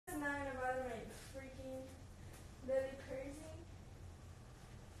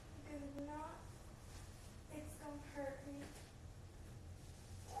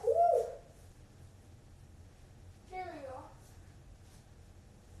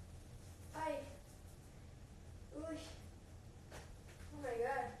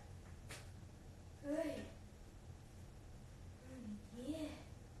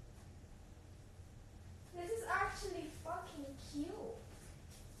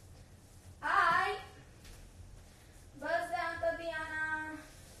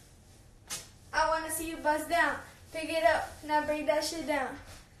bust down. Pick it up, now break that shit down.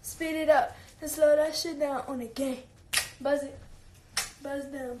 Speed it up, and slow that shit down on the game. Buzz it, buzz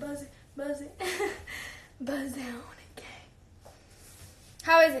down, buzz it, buzz it. Buzz down on the game.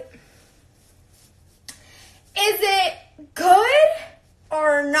 How is it? Is it good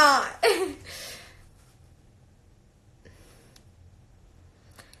or not?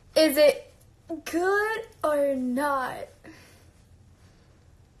 Is it good or not?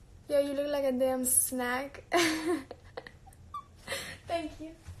 Yo, you look like a damn snack. Thank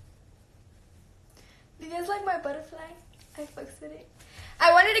you. Do you guys like my butterfly? I fucks with it.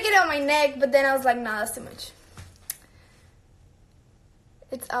 I wanted to get it on my neck, but then I was like, nah, that's too much.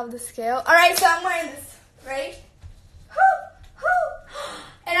 It's off the scale. Alright, so I'm wearing this. Ready?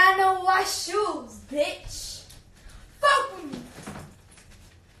 And I know my shoes, bitch. Fuck with me.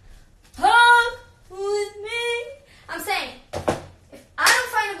 Fuck with me. I'm saying, if I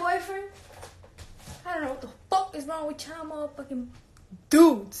don't find a boyfriend, I don't know what the fuck is wrong with y'all motherfucking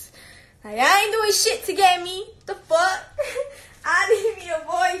dudes. Like, I ain't doing shit to get me. The fuck? I need me a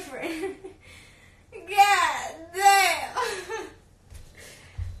boyfriend. God damn.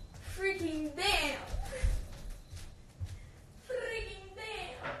 Freaking damn. Freaking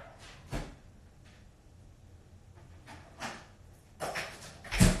damn.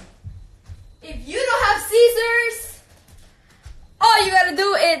 If you don't have scissors, all you gotta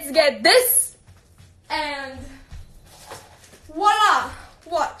do is get this and voila.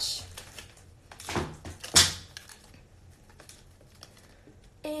 Watch.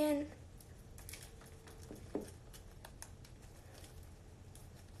 And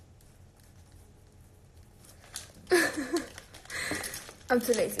I'm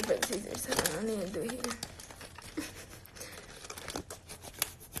too lazy for the scissors, so I don't need to do it here.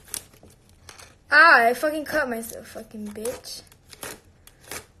 Ah, I fucking cut myself, fucking bitch.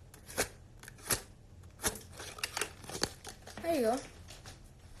 There you go.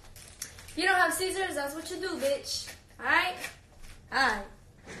 If you don't have scissors, that's what you do, bitch. Alright? Alright.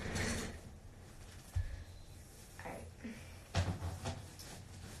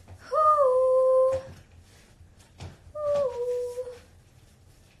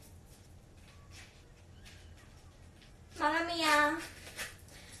 Mala mía.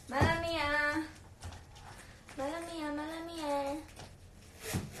 Mala mía. Mala mía, mala mía.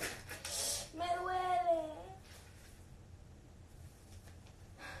 Me duele.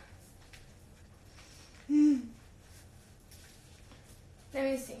 Let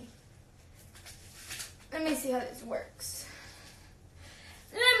me see. Let me see how this works.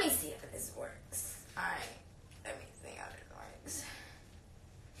 Let me see how this works. Alright. Let me see how this works.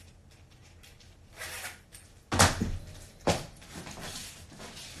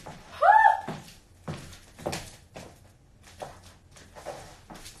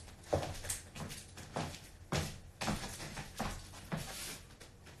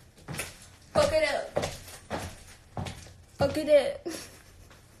 Fuck it up. Fuck it up.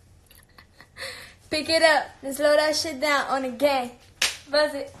 Pick it up and slow that shit down on the gang.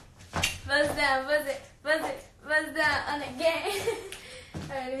 Buzz it. Buzz down, buzz it, buzz it, buzz down on the gang.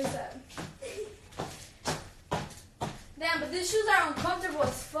 Alright, let me stop. Damn, but these shoes are uncomfortable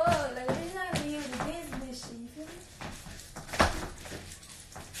as fuck. Like, they're not gonna be able to dance in this shit, you feel me?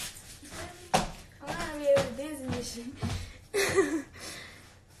 You feel me? I'm not gonna be able to dance in this shit.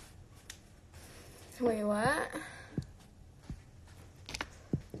 Wait, what?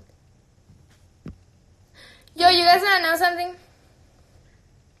 Yo, you guys wanna know something?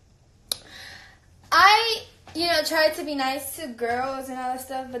 I, try to be nice to girls and all that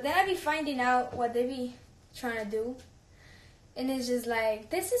stuff, but then I be finding out what they be trying to do. And it's just like,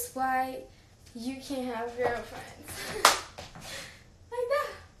 this is why you can't have girlfriends. Like that.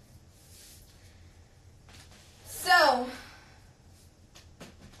 So,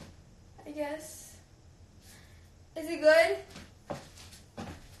 I guess. Is it good?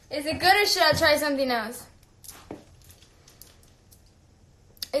 Is it good or should I try something else?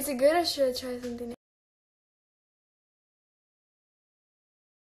 Is it good or should I try something else?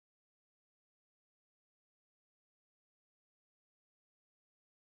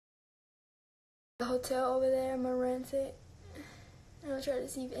 The hotel over there, I'm gonna rent it. And I'll try to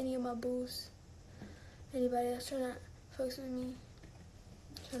see if any of my boos, anybody that's trying to fuck with me,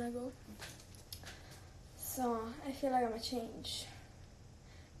 trying to go. So I feel like I'm gonna change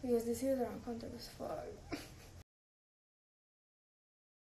because these heels are uncomfortable as fuck.